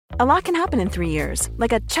A lot can happen in 3 years,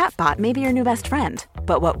 like a chatbot may be your new best friend.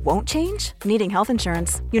 But what won't change? Needing health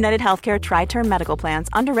insurance. United Healthcare Tri-Term Medical Plans,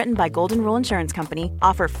 underwritten by Golden Rule Insurance Company,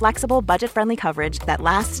 offer flexible, budget-friendly coverage that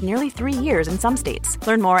lasts nearly 3 years in some states.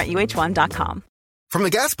 Learn more at uh1.com. From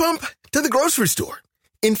the gas pump to the grocery store,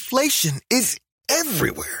 inflation is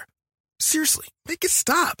everywhere. Seriously, make it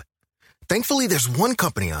stop. Thankfully, there's one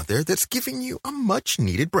company out there that's giving you a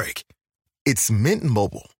much-needed break. It's Mint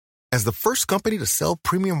Mobile. As the first company to sell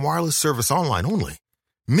premium wireless service online only,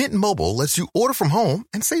 Mint Mobile lets you order from home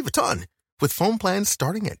and save a ton with phone plans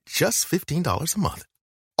starting at just $15 a month.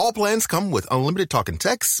 All plans come with unlimited talk and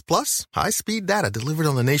text, plus high-speed data delivered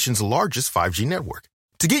on the nation's largest 5G network.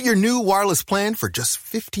 To get your new wireless plan for just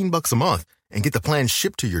 $15 a month and get the plan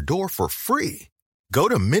shipped to your door for free, go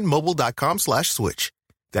to mintmobile.com/switch.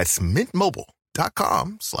 That's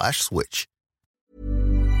mintmobile.com/switch.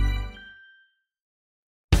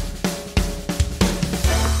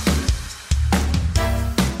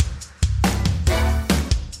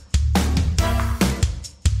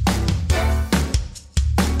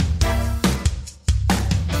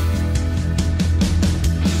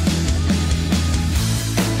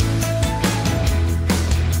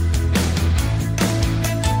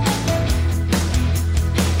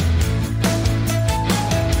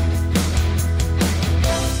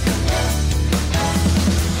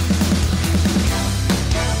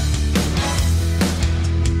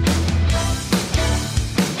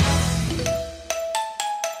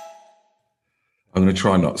 I'm going to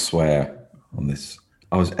try not to swear on this.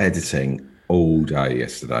 I was editing all day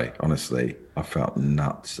yesterday. Honestly, I felt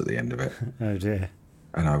nuts at the end of it. Oh dear.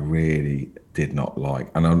 And I really did not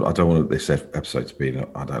like, and I don't want this episode to be,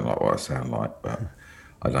 I don't like what I sound like, but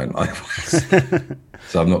I don't like what I sound.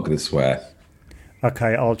 So I'm not going to swear.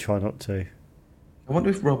 Okay, I'll try not to. I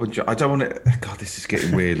wonder if Rob and John, I don't want to, God, this is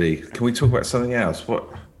getting really, can we talk about something else? What,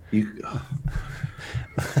 you...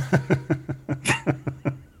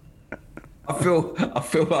 I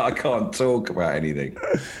feel like I can't talk about anything.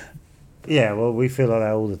 Yeah, well, we feel like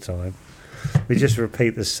that all the time. We just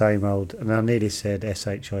repeat the same old, and I nearly said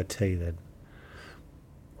SHIT then.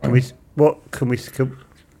 Can we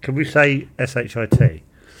say SHIT?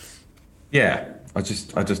 Yeah, I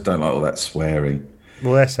just don't like all that swearing.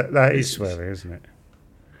 Well, that is swearing, isn't it?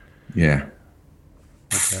 Yeah.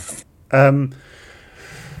 Okay.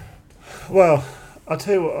 Well, I'll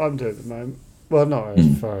tell you what I'm doing at the moment. Well, not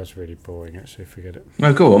as far as really boring, actually. Forget it.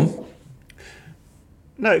 No, go on.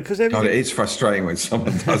 No, because God, it is frustrating when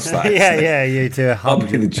someone does that. yeah, you do a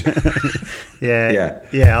hundred. yeah.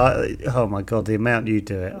 Oh my God, the amount you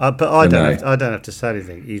do it. But I don't have to say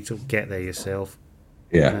anything. You get there yourself.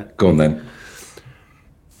 Yeah, go on then.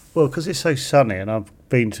 Well, because it's so sunny, and I've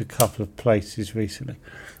been to a couple of places recently.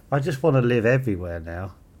 I just want to live everywhere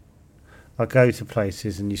now. I go to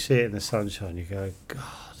places, and you see it in the sunshine. You go, God.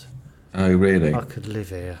 Oh, really? I could live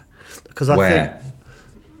here. Because I think...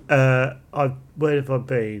 where have I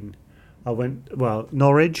been? I went,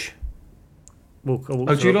 Norwich. Do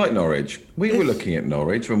you like Norwich? We were looking at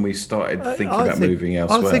Norwich when we started thinking about moving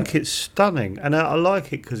elsewhere. I think it's stunning. And I like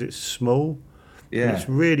it because it's small. Yeah. And it's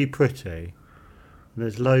really pretty. And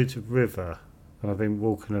there's loads of river. And I've been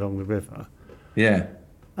walking along the river. Yeah.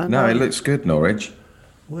 And it looks good, Norwich.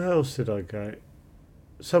 Where else did I go?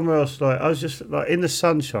 Somewhere else, I was just in the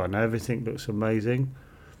sunshine. Everything looks amazing,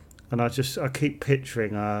 and I keep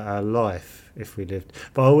picturing our life if we lived.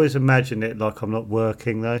 But I always imagine it like I'm not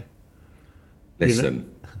working though.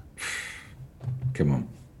 Listen, come on.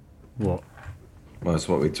 What? Well, that's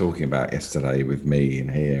what we were talking about yesterday with me in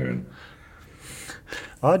here, and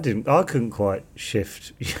I couldn't quite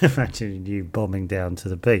shift. Imagine you bombing down to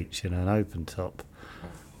the beach in an open top.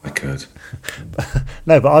 I could.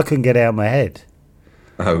 No, but I couldn't get it out of my head.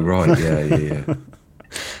 Oh, right, yeah.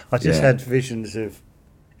 I just had visions of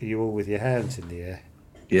you all with your hands in the air.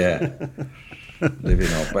 Yeah.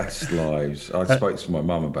 Living our best lives. I spoke to my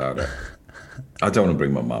mum about it. I don't want to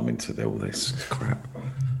bring my mum into all this crap.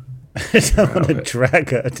 I don't want to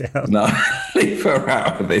drag her down. No, leave her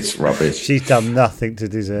out of this rubbish. She's done nothing to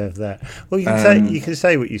deserve that. Well, you can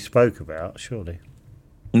say what you spoke about, surely.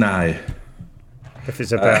 No. If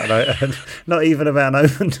it's about not even about an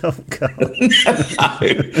open top car.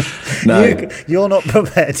 No. You're not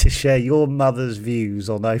prepared to share your mother's views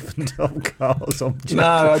on open top cars. No,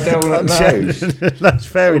 I don't want to know. That's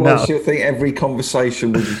fair enough. She'll think every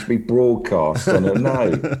conversation will just be broadcast on her.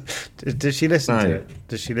 No. Does she listen to it?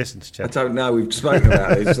 Does she listen to chat? I don't know. We've spoken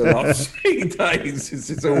about this the last 3 days.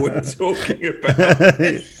 This is all we're talking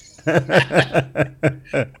about.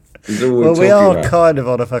 Well, we are kind of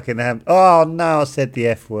on a fucking ham. Oh no, I said the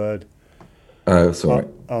F word. Sorry.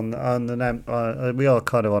 We are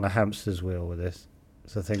kind of on a hamster's wheel with this.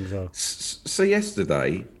 So things are. So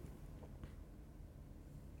yesterday,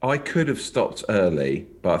 I could have stopped early,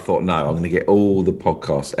 but I thought, no, I'm going to get all the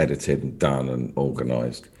podcasts edited and done and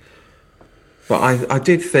organised. But I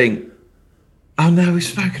did think, oh no, we've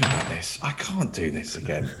spoken about this. I can't do this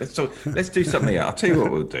again. Let's do something else. I'll tell you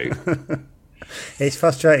what we'll do. It's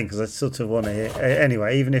frustrating because I sort of want to hear.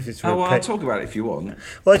 Anyway, even if it's for I'll talk about it if you want.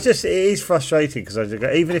 Well, it is frustrating because I just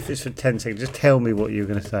go, even if it's for 10 seconds, just tell me what you're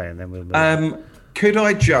going to say and then we'll move on. Could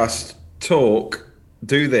I just talk,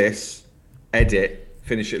 do this, edit,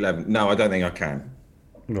 finish at 11? No, I don't think I can.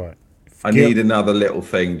 Right. I need another little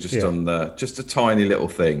thing just a tiny little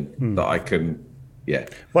thing that I can,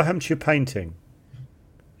 What happened to your painting?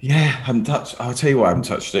 Yeah, I haven't touched. I'll tell you why I haven't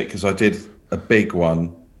touched it, because I did a big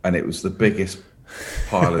one and it was the biggest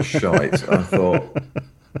pile of shite. I thought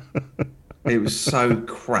it was so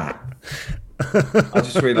crap. I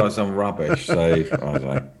just realised I'm rubbish, so I don't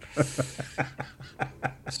know.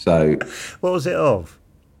 So, what was it of?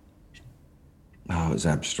 Oh, it was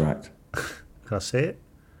abstract. Can I see it?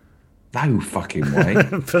 No fucking way.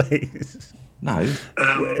 Please. No.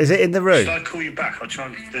 Is it in the room? Should I call you back? I'll try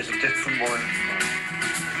and. There's a different one.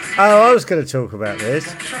 Oh, I was going to talk about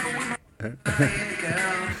this.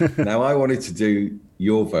 Now, I wanted to do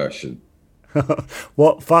your version.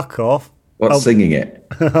 What? Fuck off. What's singing it?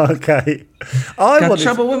 Okay. Got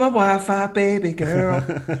trouble with my Wi-Fi, baby girl.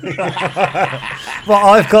 Well,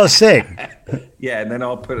 I've got to sing. Yeah, and then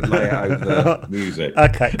I'll lay it over the music.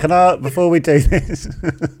 Okay, can I, before we do this,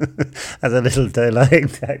 as a little delaying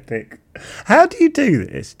tactic, how do you do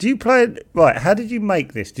this? Do you play it, right, how did you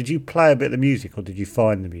make this? Did you play a bit of the music or did you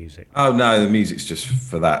find the music? Oh, no, the music's just,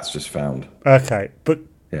 for that's just found. Okay, but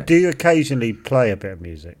do you occasionally play a bit of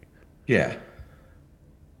music? Yeah.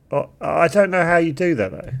 I don't know how you do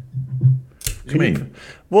that, though. What do you mean?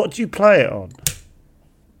 What do you play it on?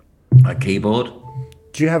 A keyboard.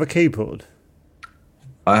 Do you have a keyboard?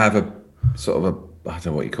 I have a sort of I don't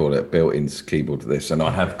know what you call it, built-in keyboard to this, and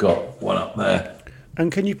I have got one up there.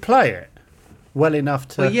 And can you play it well enough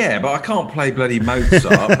to? Well, yeah, but I can't play bloody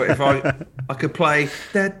Mozart. But if I could play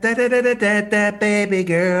da da da da da da baby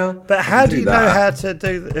girl. But how do you know how to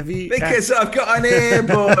do that? Have you? Because I've got an ear,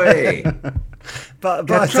 boy. But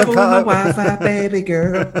got trouble with my Wi-Fi, baby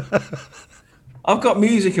girl. I've got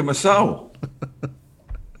music in my soul.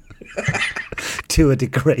 To a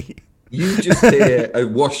degree. You just hear a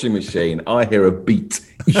washing machine. I hear a beat.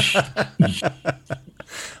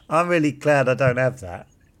 I'm really glad I don't have that.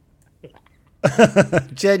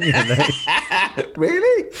 Genuinely.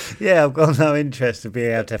 Really? Yeah, I've got no interest in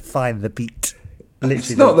being able to find the beat. Literally.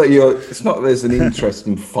 It's not there's an interest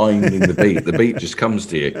in finding the beat. The beat just comes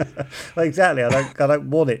to you. Well, exactly. I don't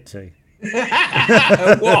want it to.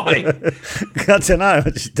 Why? I don't know. I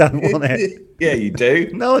just don't want it. Yeah, you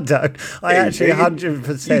do. No, I don't. I actually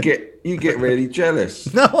 100%. You get really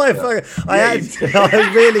jealous. No, I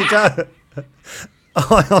really don't.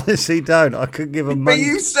 I honestly don't. I couldn't give a But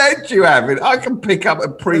you said you haven't. I can pick up a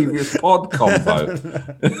previous pod convo.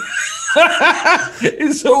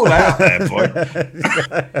 It's all out there, boy.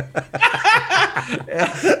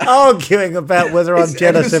 Arguing about whether I'm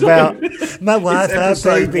jealous about my wife, our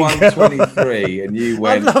baby girl. 123, and you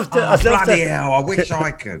went, bloody hell, I wish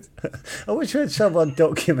I could. I wish we had someone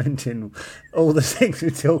documenting all the things we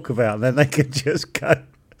talk about, and then they could just go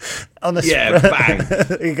on a bang.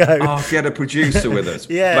 You go. Oh, if you had a producer with us,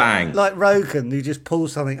 bang. Like Rogan, you just pull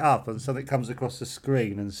something up and something comes across the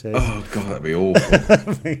screen and says, oh, God, that'd be awful.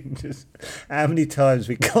 I mean, just how many times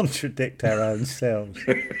we contradict our own selves.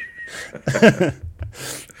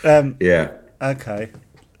 Yeah. Okay.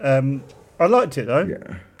 I liked it, though.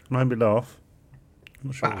 Yeah. Made me laugh.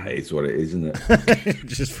 Not sure. It's what it is, isn't it?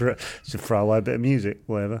 Just for a throwaway bit of music,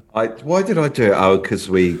 whatever. Why did I do it? Oh, because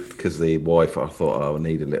the wife. I thought I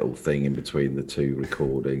need a little thing in between the two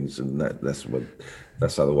recordings, and that's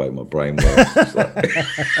how the way my brain works. So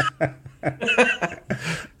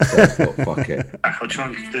I thought, fuck it. I'll try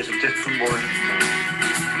and. There's a different one.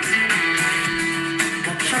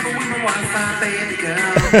 Got trouble with my Wi-Fi, baby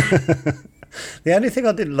girl. The only thing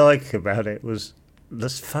I didn't like about it was the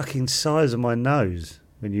fucking size of my nose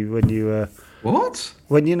when you what?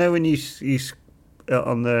 When you on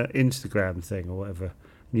the Instagram thing or whatever,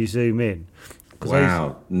 and you zoom in.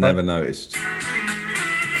 Wow, never noticed.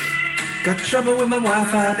 Got trouble with my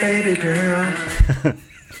Wi-Fi, baby girl.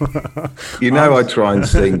 You know I try and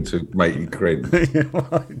sing to make you cringe.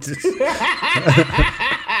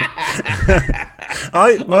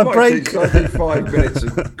 My brain. I do 5 minutes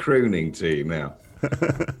of crooning to you now.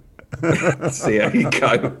 See how you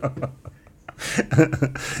go.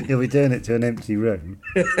 You'll be doing it to an empty room.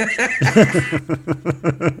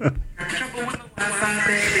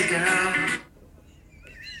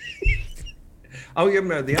 Oh, you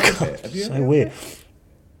remember the other bit? Have you? So weird.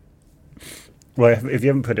 Well, if you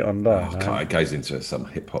haven't put it online, It goes into some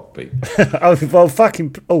hip hop beat. oh well,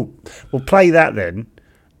 fucking. Oh, well, play that then.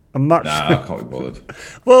 I'm much. No, I can't be bothered.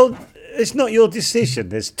 Well, it's not your decision.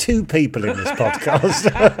 There's two people in this podcast.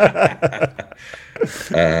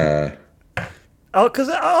 Because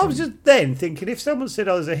I was just then thinking, if someone said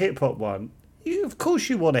I was a hip hop one, of course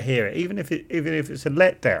you want to hear it, even if it's a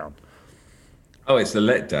letdown. Oh, it's a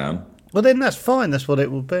letdown. Well, then that's fine. That's what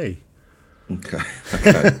it will be. Okay.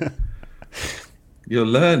 You're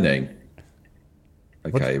learning.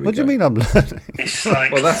 Okay. What do you mean I'm learning?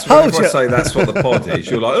 Well, that's what if I say that's what the pod is.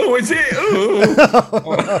 You're like, oh, is it?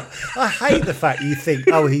 Oh. I hate the fact you think,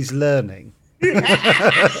 oh, he's learning.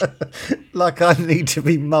 Like I need to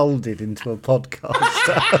be moulded into a podcast.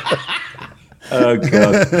 Oh,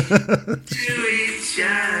 God.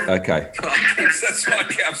 Okay. Okay. That's why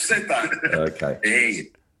I've said that. Okay. Hey.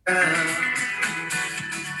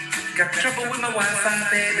 Got trouble with my Wi-Fi,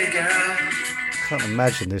 baby girl. I can't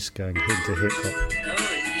imagine this going into hip hop. Oh,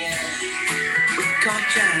 yeah. We call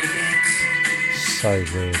chatterbox. So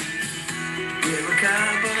weird. We're a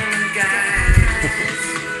couple of guys.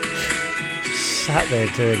 Sat there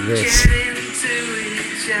doing this. Chatting to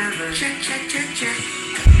each other. Chat, chat, chat, chat.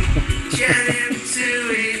 Chatting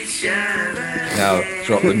to each other. Now,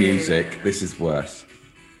 drop the music. This is worse.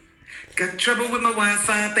 Got trouble with my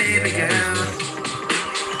Wi-Fi, baby girl.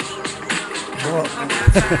 What?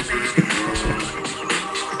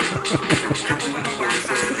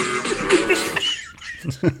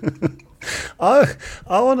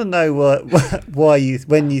 I want to know why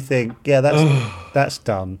when you think that's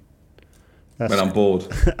done. When I'm bored.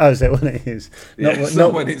 Oh, is that what it is? Yeah, it's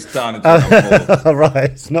not when it's done. It's when I'm bored.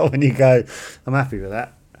 Right. It's not when you go, I'm happy with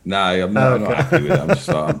that. No, I'm not happy with it. I'm just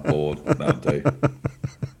like, I'm bored. That'll do.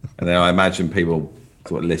 And then I imagine people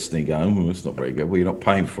sort of listening going, oh, it's not very good. Well, you're not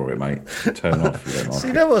paying for it, mate. Turn off. You don't like So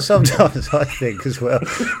you it. know what sometimes I think as well?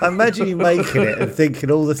 I imagine you making it and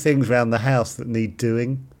thinking all the things around the house that need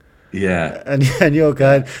doing. Yeah. And you're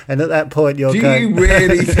going, and at that point you're Do going... you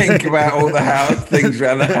really think about all the things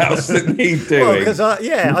around the house that need doing? Well, because I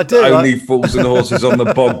do. Only fools and horses on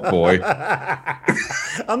the bog, boy.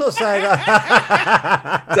 I'm not saying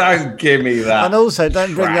that. Don't give me that. And also,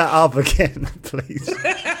 don't bring that up again, please.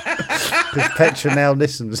 Because Petra now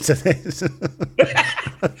listens to this.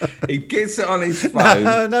 He gets it on his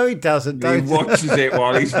phone. No, he doesn't. He Don't. watches it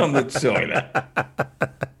while he's on the toilet.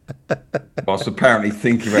 Whilst apparently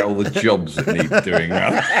thinking about all the jobs that need doing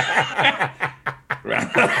around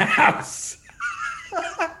the house.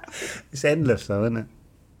 It's endless, though, isn't it?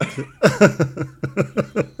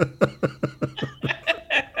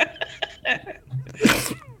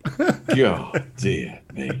 God dear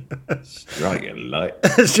me. Strike a light.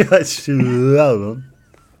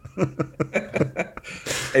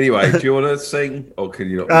 Anyway, do you want to sing or can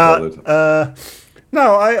you not be bothered?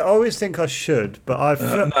 No, I always think I should, but I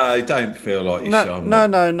feel... No, don't feel like you should. No.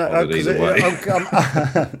 Bothered either way.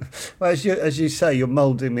 Well, as you say, you're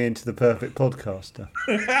moulding me into the perfect podcaster.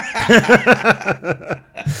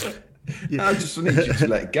 I just need you to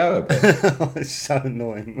let go a bit. It's so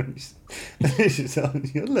annoying. When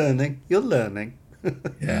you're learning.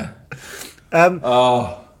 Yeah. Can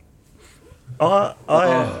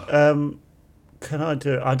I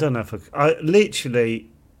do it? I don't know if I literally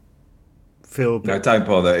feel. No, don't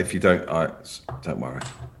bother. If you don't, don't worry.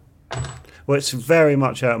 Well, it's very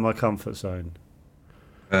much out of my comfort zone.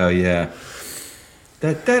 Oh yeah.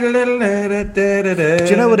 Do Do you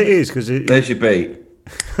know what it is? Because There's your beat.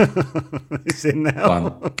 it's in now.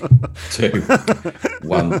 1, 2,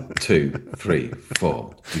 1, 2, 3,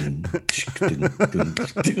 4.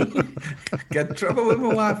 Get trouble with my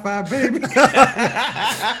Wi-Fi, baby.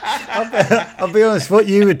 I'll be honest. What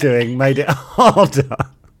you were doing made it harder.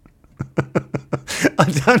 I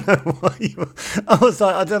don't know why you. I was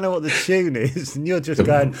like, I don't know what the tune is, and you're just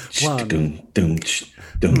going 1. Who's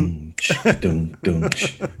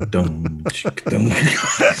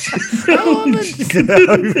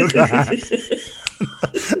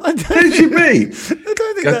your beat? I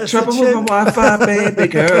don't think Got that's trouble the with tune. my Wi-Fi, baby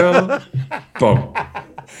girl. Boom.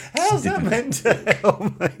 How's that meant to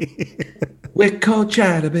help me? We're called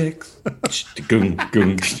Chatterbix. Just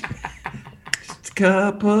a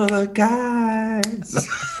couple of guys.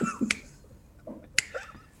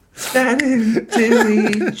 Standing to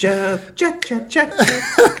each other. Chat.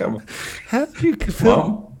 Come on. How do you Come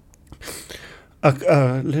feel? on.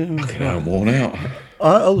 I'm worn out.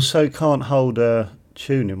 I also can't hold a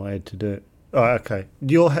tune in my head to do it. All right, okay.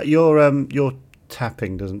 Your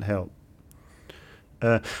tapping doesn't help.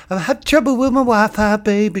 I've had trouble with my Wi-Fi,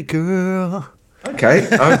 baby girl. Okay,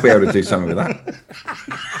 I'll be able to do something with that.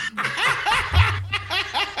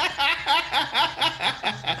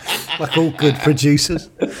 Like all good producers.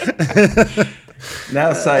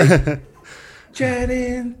 Now say,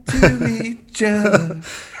 chatting to each other.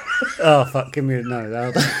 Oh fuck! Give me a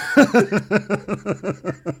no.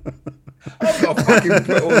 I've got to fucking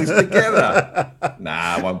put all this together.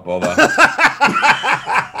 Nah, I won't bother.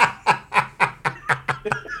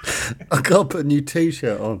 I gotta put a new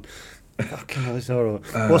T-shirt on. Fucking hell, it's horrible.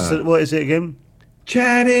 What is it again?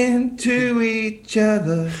 Chatting to each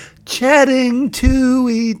other. Chatting to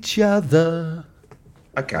each other.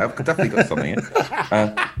 Okay, I've definitely got something in.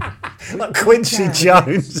 Like Quincy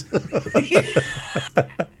Jones.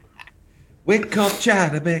 We're called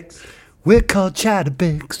Chatterbix. We're called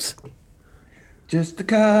Chatterbix. Just a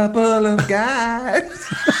couple of guys.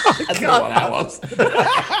 I don't know what that was.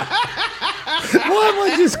 Why am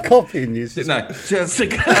I just copying you? No, just a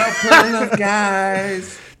couple of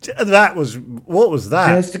guys. That was... What was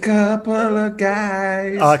that? Just a couple of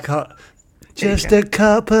guys. I can't... Just a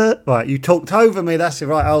couple... Right, you talked over me. That's it.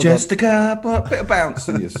 Right, hold Just a couple... Bit of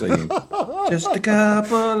bouncing you're singing. Just a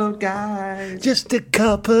couple of guys. Just a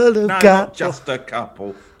couple of No, guys. not just a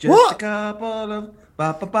couple. Just What? a couple of...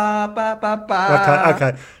 Ba, ba, ba, ba, ba, ba.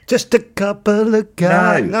 Okay. Just a couple of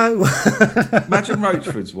guys. No. Imagine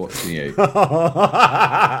Roachford's watching you.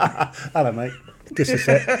 Hello, mate. Just a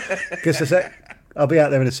sec. I'll be out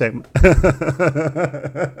there in a second. Did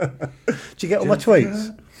you get all my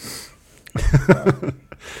tweets?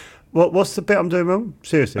 What's the bit I'm doing wrong?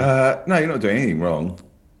 Seriously. No, you're not doing anything wrong.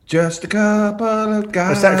 Just a couple of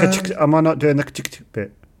guys. Is that am I not doing the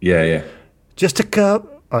bit? Yeah. Just a couple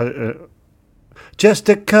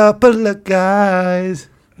of guys.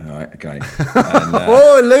 All right, okay. And,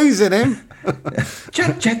 Oh, losing him.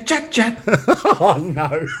 chat. Oh,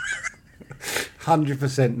 no.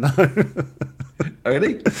 100% no.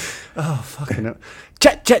 Ready? Oh, fucking hell.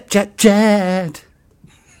 Chat.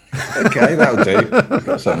 Okay, that'll do.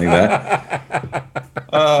 Got something there.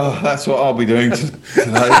 Oh, that's what I'll be doing today.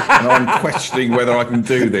 And I'm questioning whether I can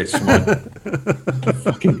do this for my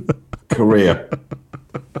fucking career.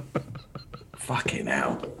 Fucking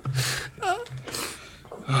hell.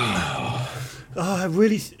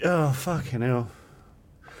 Fucking hell.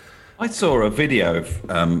 I saw a video of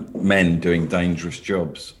men doing dangerous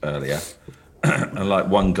jobs earlier. And like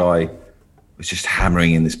one guy was just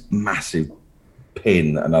hammering in this massive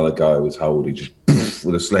pin that another guy was holding, just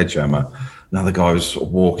with a sledgehammer. Another guy was sort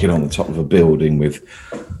of walking on the top of a building with,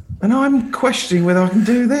 and I'm questioning whether I can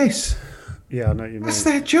do this. Yeah, I know what you mean. That's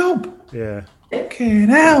their job. Yeah. Fucking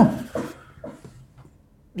hell.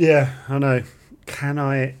 Yeah, I know. Can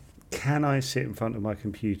I sit in front of my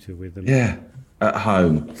computer with them? Yeah. At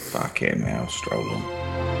home. Fucking hell, stroll on.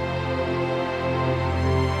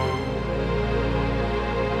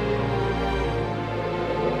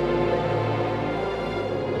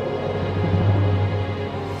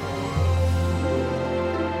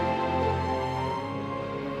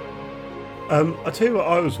 I'll tell you what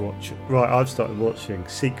I was watching. Right, I've started watching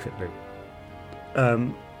secretly.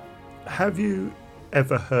 Have you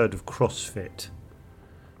ever heard of CrossFit?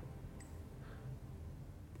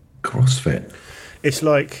 CrossFit. It's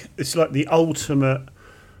like the ultimate.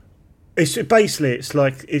 It's on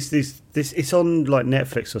like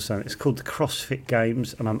Netflix or something. It's called the CrossFit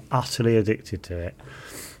Games, and I'm utterly addicted to it.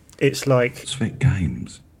 It's like CrossFit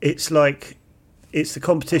Games. It's the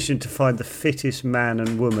competition to find the fittest man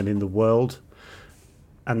and woman in the world,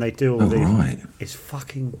 and they do all these. Right. It's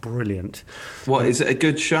fucking brilliant. What, is it a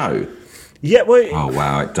good show? Yeah, well, Oh,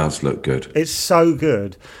 wow, it does look good. it's so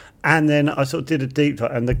good. And then I sort of did a deep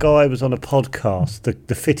dive, and the guy was on a podcast,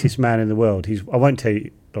 the fittest man in the world. I won't tell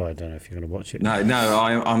you. Oh, I don't know if you're going to watch it. No,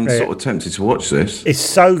 I'm sort of tempted to watch this. It's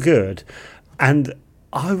so good, and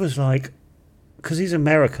I was like, because he's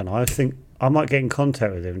American, I think I might get in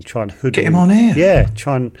contact with him and try and hoodwink. Get him on here. Yeah,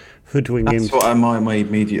 try and hoodwink him. That's what my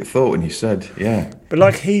immediate thought when you said, yeah. But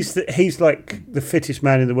like he's like the fittest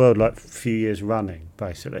man in the world, like a few years running,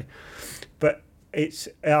 basically. But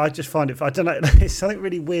I just find it. I don't know. It's something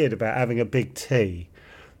really weird about having a big tea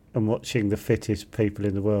and watching the fittest people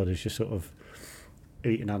in the world is just sort of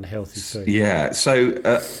eating unhealthy food. Yeah, so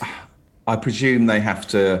I presume they have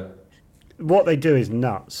to... What they do is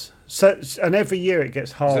nuts. So, and every year it gets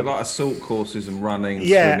Is harder. it like assault courses and running,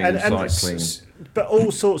 Yeah, swimming, and cycling? but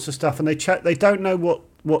all sorts of stuff, and they don't know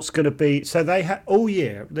what's going to be. So they all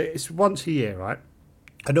year. It's once a year, right?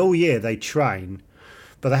 And all year they train,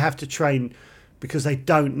 but they have to train because they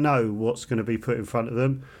don't know what's going to be put in front of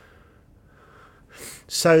them.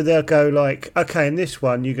 So they'll go like, okay, in this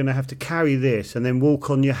one you're going to have to carry this and then walk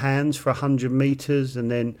on your hands for 100 meters,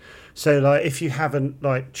 and then so like if you haven't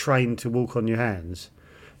like trained to walk on your hands,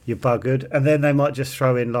 you're buggered. And then they might just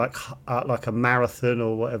throw in like a marathon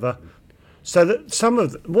or whatever. So that some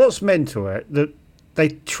of what's mental that they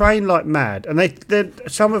train like mad, and they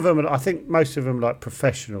some of them, I think most of them are like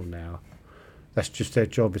professional now. That's just their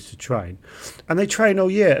job is to train, and they train all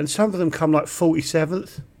year. And some of them come like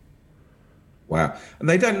 47th. Wow. And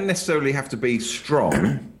they don't necessarily have to be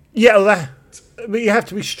strong. Yeah, but you have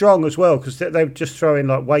to be strong as well, because they just throw in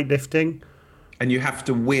like weightlifting. And you have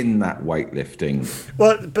to win that weightlifting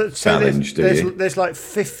but so challenge, there's like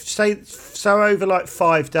so over like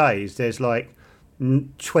 5 days, there's like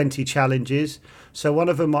 20 challenges. So one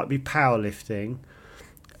of them might be powerlifting,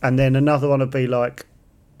 and then another one would be like,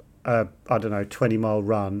 I don't know, 20-mile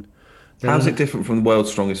run. How's it different from the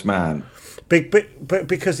World's Strongest Man? But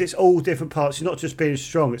because it's all different parts. You're not just being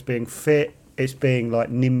strong, it's being fit, it's being like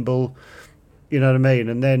nimble, you know what I mean?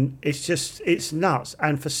 And then it's nuts.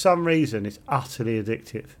 And for some reason, it's utterly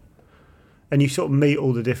addictive. And you sort of meet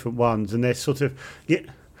all the different ones, and they're sort of,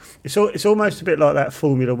 it's almost a bit like that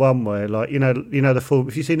Formula One where, like, you know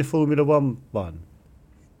have you seen the Formula One?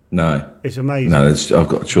 No. It's amazing. No, I've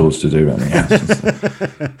got chores to do around the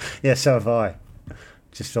house. Yeah, so have I.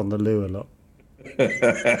 Just on the loo a lot.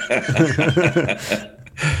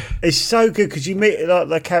 It's so good because you meet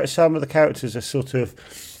like some of the characters are sort of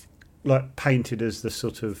like painted as the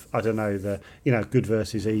sort of, I don't know, the good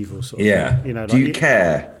versus evil sort of thing. You know, do you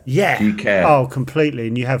care? Yeah. Do you care? Oh, completely.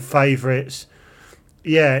 And you have favourites.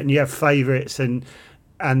 Yeah, and you have favourites, and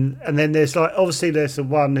then there's like, obviously there's the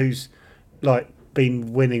one who's like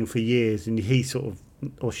been winning for years, and he sort of,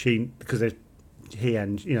 or she, because there's he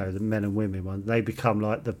and the men and women one, they become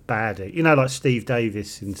like the baddie, like Steve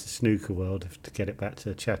Davis in the snooker world, to get it back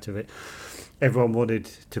to Chatterit. Everyone wanted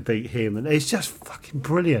to beat him, and it's just fucking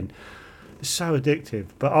brilliant. It's so addictive.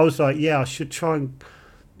 But I was like, yeah, I should try and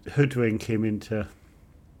hoodwink him into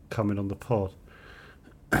coming on the pod.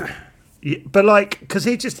 Yeah, but like, because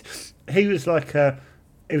he was like I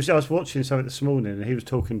was watching something this morning, and he was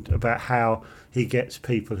talking about how he gets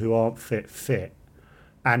people who aren't fit.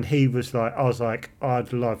 And he was like, I was like,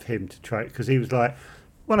 I'd love him to try, because he was like,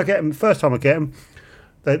 when I get him, first time I get him,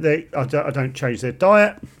 I don't change their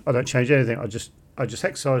diet, I don't change anything. I just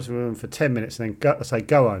exercise with them for 10 minutes, and then I say,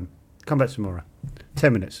 go home, come back tomorrow.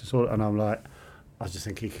 10 minutes, that's all. And I'm like, I just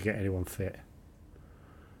think he could get anyone fit.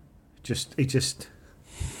 I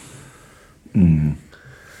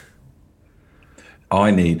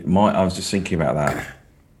was just thinking about that.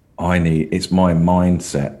 It's my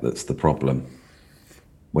mindset that's the problem.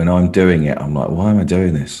 When I'm doing it, I'm like, why am I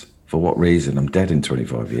doing this? For what reason? I'm dead in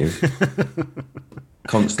 25 years.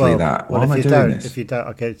 Constantly why am I doing this? If you don't,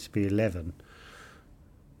 I guess to be 11.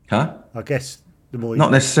 Huh? I guess the more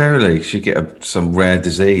Not necessarily. You get some rare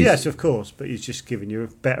disease. Yes, of course, but he's just giving you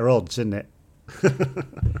better odds, isn't it?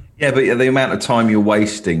 Yeah, but the amount of time you're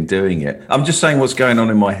wasting doing it. I'm just saying what's going on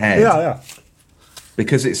in my head. Yeah.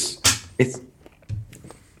 Because it's.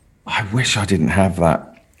 I wish I didn't have that.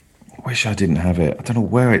 I wish I didn't have it. I don't know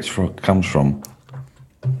where comes from.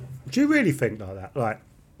 Do you really think like that? Like,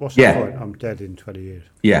 what's the point? I'm dead in 20 years.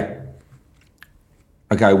 Yeah.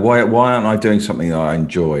 Okay, why aren't I doing something that I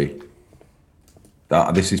enjoy?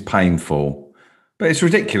 This is painful, but it's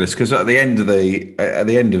ridiculous, because at the end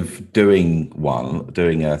of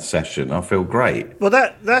doing a session, I feel great. Well,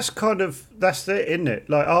 that's it, isn't it?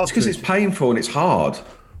 Like, it's because it's painful and it's hard.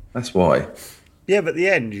 That's why. Yeah, but at the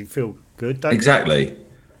end you feel good, don't you? Exactly.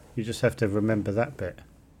 You just have to remember that bit.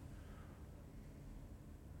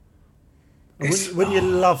 Wouldn't you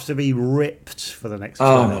love to be ripped for the next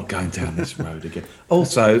 20? I'm not going down this road again.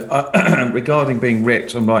 Also, regarding being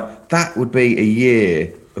ripped, I'm like, that would be a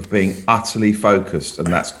year of being utterly focused, and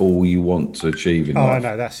that's all you want to achieve in life. Oh, I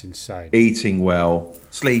know, that's insane. Eating well,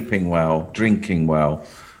 sleeping well, drinking well.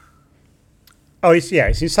 Oh, it's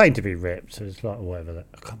insane to be ripped. So it's like, whatever.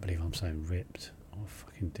 I can't believe I'm saying ripped. I'm a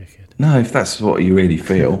fucking dickhead. No, if that's what you really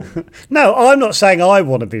feel. No, I'm not saying I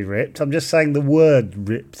want to be ripped. I'm just saying the word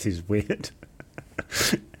ripped is weird.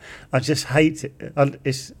 I just hate it. I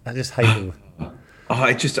just hate it.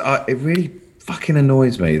 It really fucking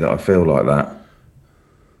annoys me that I feel like that.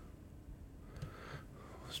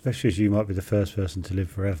 Especially as you might be the first person to live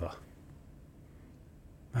forever.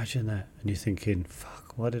 Imagine that. And you're thinking,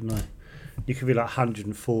 fuck, why didn't I? You could be like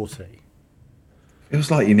 140. It feels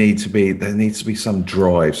like there needs to be some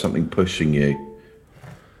drive, something pushing you.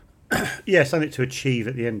 Yeah, something to achieve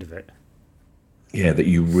at the end of it. Yeah, that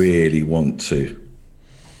you really want to.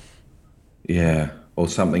 Yeah. or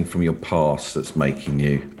something from your past that's making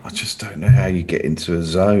you. I just don't know how you get into a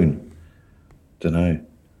zone. Don't know.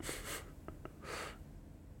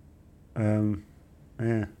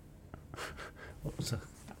 Yeah. What was that?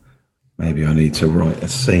 Maybe I need to write a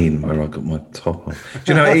scene where I got my top off.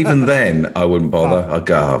 Do you know, even then, I wouldn't bother. I'd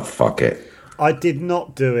go, oh, fuck it. I did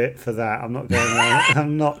not do it for that. I'm not going down,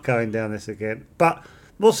 I'm not going down this again. But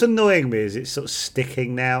what's annoying me is it's sort of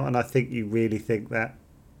sticking now, and I think you really think that.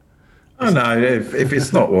 I know, if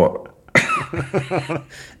it's not what...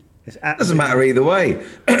 It doesn't matter either way.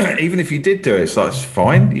 Even if you did do it, it's like, it's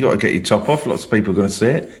fine. You got to get your top off. Lots of people are going to see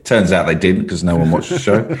it. Turns out they didn't because no one watched the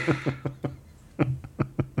show.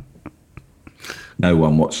 No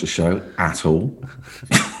one watched the show at all.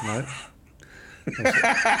 No.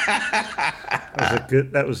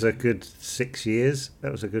 That was a good 6 years.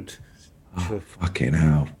 That was a good. Fucking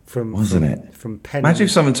hell! Wasn't it? From Penn. Imagine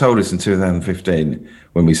if someone told us in 2015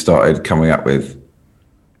 when we started coming up with,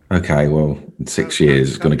 okay, well, in 6 years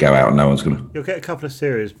it's going to go out and no one's going to. You'll get a couple of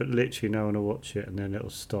series, but literally no one will watch it, and then it'll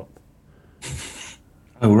stop.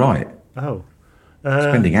 Oh right. Oh.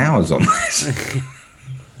 Spending hours on this.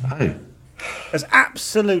 Oh. There's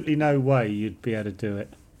absolutely no way you'd be able to do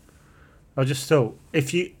it. I just thought,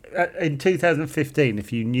 if you in 2015,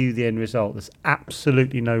 if you knew the end result, there's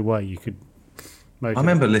absolutely no way you could. I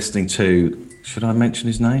remember listening to. Should I mention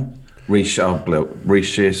his name? Reece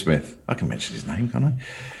Shearsmith. I can mention his name, can't I?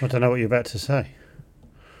 I don't know what you're about to say.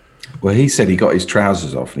 Well, he said he got his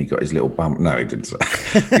trousers off and he got his little bump. No, he didn't say.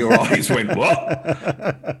 Your eyes went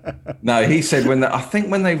what? No, he said when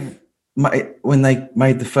they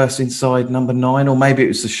made the first Inside number 9, or maybe it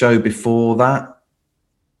was the show before that.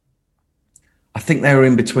 I think they were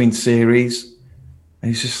in between series, and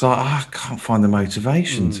he's just like, I can't find the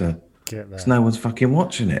motivation to. Get that. Because no one's fucking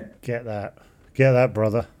watching it. Get that,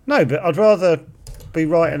 brother. No, but I'd rather be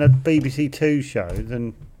writing a BBC Two show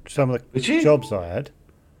than some of the jobs I had.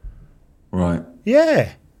 Right.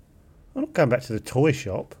 Yeah, I'm not going back to the toy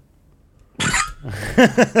shop.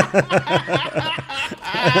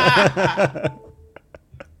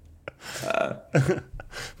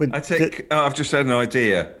 I've just had an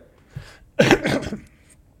idea.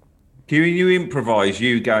 Can you improvise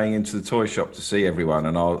you going into the toy shop to see everyone,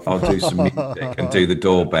 and I'll do some music and do the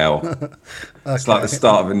doorbell. Okay. It's like the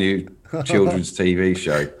start of a new children's TV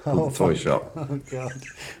show called The Toy Shop. Oh God!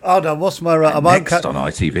 Hold on, what's my next on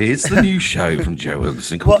ITV? It's the new show from Joe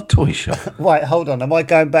Wilkinson called The Toy Shop. Wait, hold on. Am I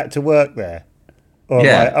going back to work there, or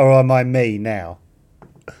am I me now?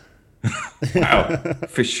 Wow,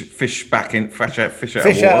 fish out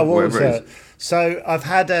of water, whatever it is. So I've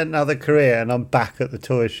had another career, and I'm back at the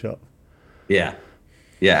toy shop. Yeah,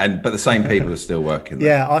 but the same people are still working there.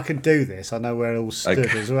 Yeah, I can do this. I know where it all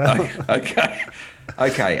stood as well.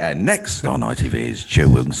 Okay. And next on ITV is Joe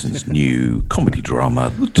Wilkinson's new comedy drama,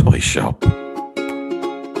 The Toy Shop.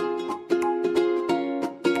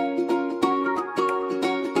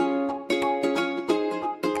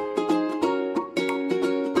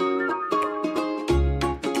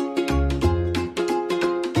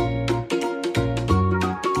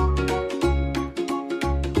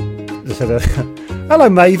 Hello,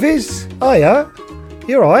 Mavis. Hiya.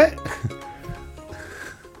 You all right?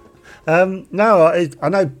 No, I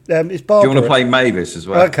know. It's Barbara. Do you want to play Mavis as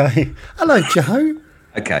well? Okay. Hello, Joe.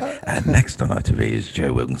 Okay. And next on ITV is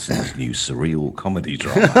Joe Wilkinson's new surreal comedy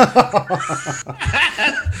drama,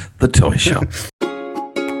 The Toy Shop.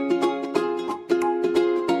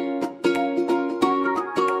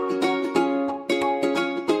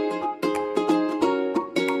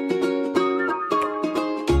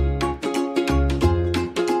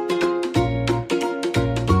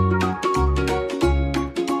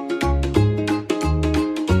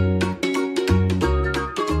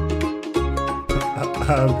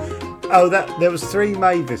 There was 3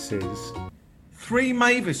 Mavises. 3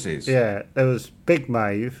 Mavises? Yeah, there was Big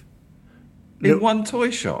Mave. In one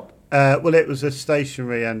toy shop? Well, it was a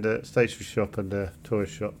stationery shop and a toy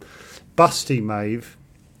shop. Busty Mave.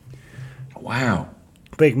 Wow.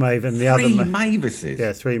 Big Mave and the 3 other... 3 Mavises?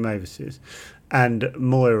 Yeah, 3 Mavises. And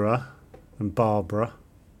Moira and Barbara.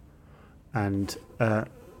 And... but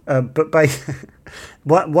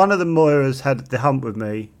one of the Moiras had the hump with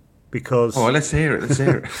me. Because let's hear it. This is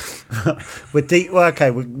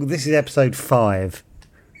episode 5.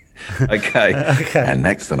 Okay. And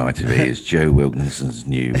next on ITV is Joe Wilkinson's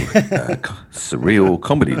new surreal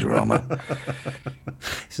comedy drama.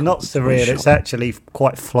 It's not surreal. It's actually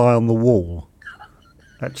quite fly on the wall.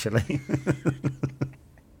 Actually,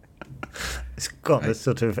 it's got a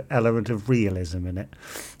sort of element of realism in it.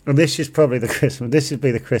 And this is probably the Christmas. This would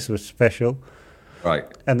be the Christmas special. Right.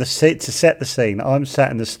 And to set the scene, I'm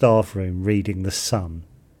sat in the staff room reading The Sun.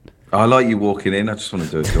 I like you walking in. I just want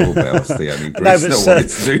to do a doorbell. That's the only reason No, I but wanted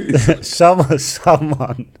to do this.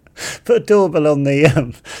 someone put a doorbell on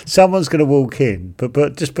the. Someone's going to walk in,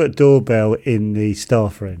 but just put a doorbell in the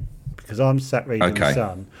staff room because I'm sat reading The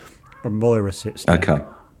Sun, and Moira sits down. Okay.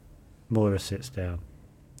 Moira sits down.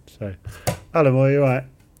 So, hello, Moira. You all right?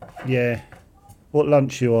 Yeah. What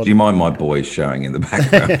lunch you on? Do you mind my boys shouting in the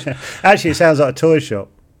background? Actually, it sounds like a toy shop.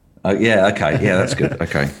 Yeah. Okay. Yeah, that's good.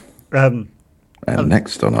 Okay. And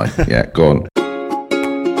next on yeah, go on.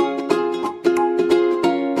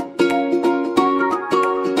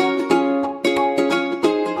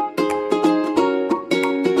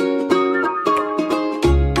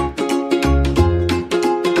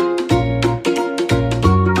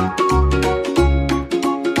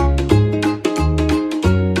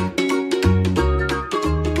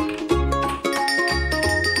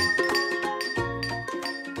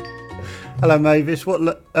 Hello, Mavis.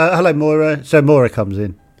 Hello, Moira. So Moira comes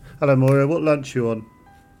in. Hello, Moira. What lunch you on?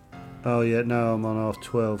 Oh yeah, no, I'm on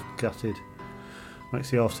 12:30. Gutted. Makes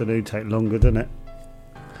the afternoon take longer, doesn't it?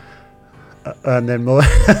 And then Moira.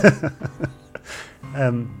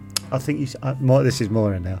 I think this is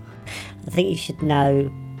Moira now. I think you should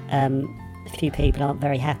know a few people aren't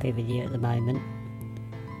very happy with you at the moment.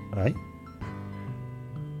 Right?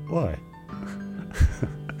 Why?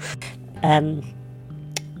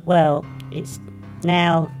 Well, it's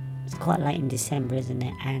quite late in December, isn't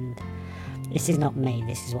it? And this is not me,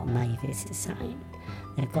 this is what Mavis is saying.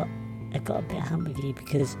 They've got a bit of hump with you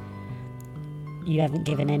because you haven't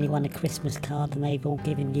given anyone a Christmas card and they've all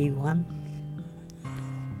given you one.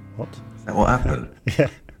 What? Is that what happened? Yeah.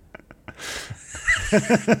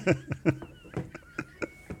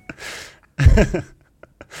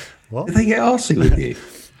 What? Did they get arsey with you?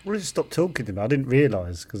 Well, I just stopped talking to him. I didn't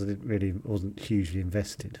realise because wasn't hugely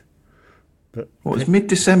invested. But Well, it was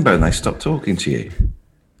mid-December and they stopped talking to you.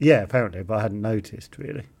 yeah, apparently, but I hadn't noticed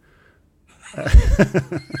really.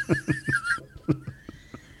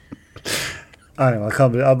 Anyway, I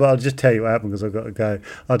can't. I'll just tell you what happened because I've got to go.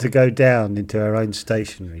 I had to go down into our own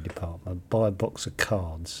stationery department, buy a box of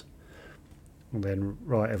cards, and then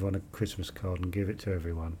write everyone a Christmas card and give it to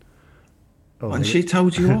everyone. Oh, And she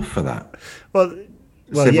told you off for that. well,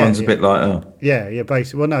 Everyone's a bit like, oh. Yeah,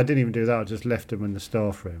 basically. Well, no, I didn't even do that. I just left them in the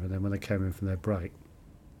staff room, and then when they came in from their break,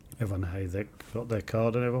 everyone they got their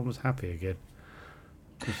card, and everyone was happy again.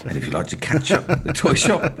 And if you'd like to catch up at the toy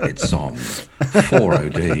shop, it's on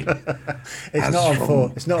 4OD. It's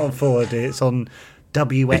not on 4D. It's on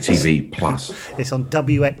WX. BTV Plus. It's on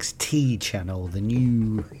WXT channel, the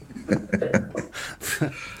new.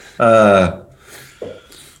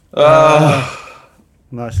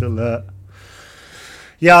 Nice little.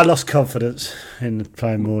 Yeah, I lost confidence in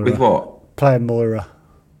playing Moira. With what? Playing Moira.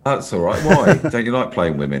 That's all right. Why? Don't you like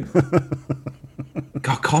playing women?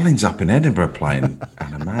 God, Colin's up in Edinburgh playing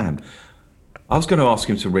Anna Man. I was going to ask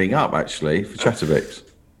him to ring up, actually, for Chatterbix.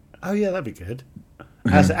 Oh, yeah, that'd be good.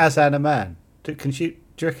 As Anna Man. Do you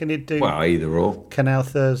reckon he'd do Well, either or. Canal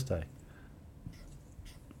Thursday?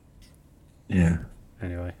 Yeah.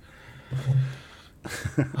 Anyway.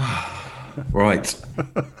 Right.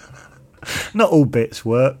 Not all bits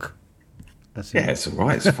work. That's Yeah, it's all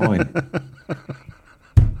right. It's fine.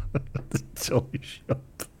 The toy shop.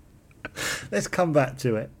 Let's come back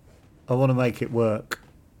to it. I want to make it work.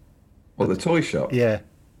 Well, the toy shop? Yeah.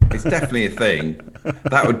 It's definitely a thing.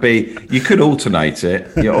 That would be, you could alternate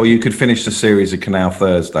it, or you could finish the series of Canal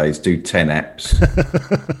Thursdays, do 10 eps,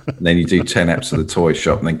 and then you do 10 eps of the toy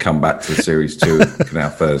shop, and then come back to series 2 of Canal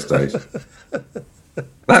Thursdays.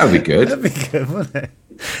 That would be good. That'd be good, wouldn't it?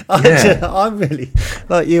 Yeah. I'm really,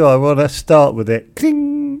 like you, I want to start with it.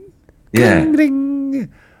 Cling, Yeah. cling,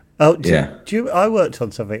 cling. Oh, Yeah. I worked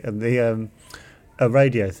on something, and a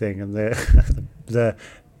radio thing, and the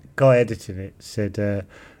guy editing it said,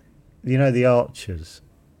 you know, the Archers,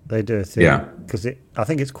 they do a thing. Yeah. Because I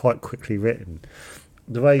think it's quite quickly written.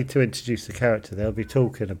 The way to introduce the character, they'll be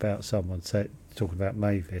talking about someone, say, talking about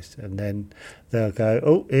Mavis, and then they'll go,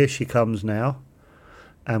 oh, here she comes now.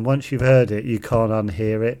 And once you've heard it, you can't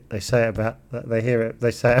unhear it. They say it about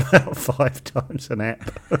 5 times an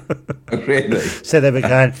app. Really? So they were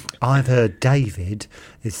going, I've heard David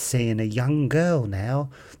is seeing a young girl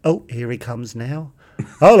now. Oh, here he comes now.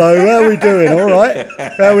 Hello, how are we doing? All right.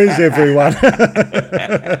 How is everyone?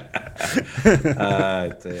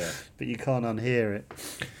 Dear. But you can't unhear it.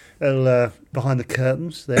 Well, behind the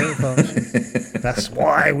curtains there. That's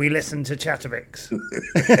why we listen to Chatterbix.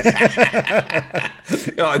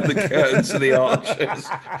 Behind the curtains of the Archers.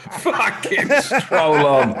 Fucking stroll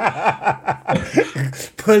on.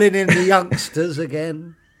 pulling in the youngsters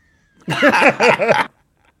again.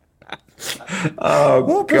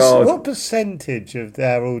 Oh, God. What percentage of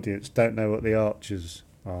our audience don't know what the Archers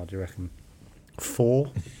are, do you reckon?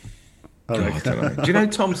 4? I don't know. Do you know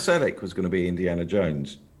Tom Selleck was going to be Indiana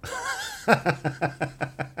Jones?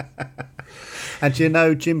 And do you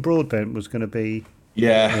know Jim Broadbent was going to be...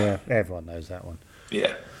 Yeah. Yeah, everyone knows that one.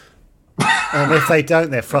 Yeah. And if they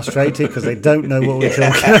don't, they're frustrated because they don't know what we're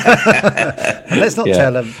talking about. Let's not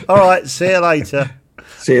tell them. All right, see you later.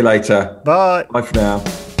 See you later. Bye. Bye for now.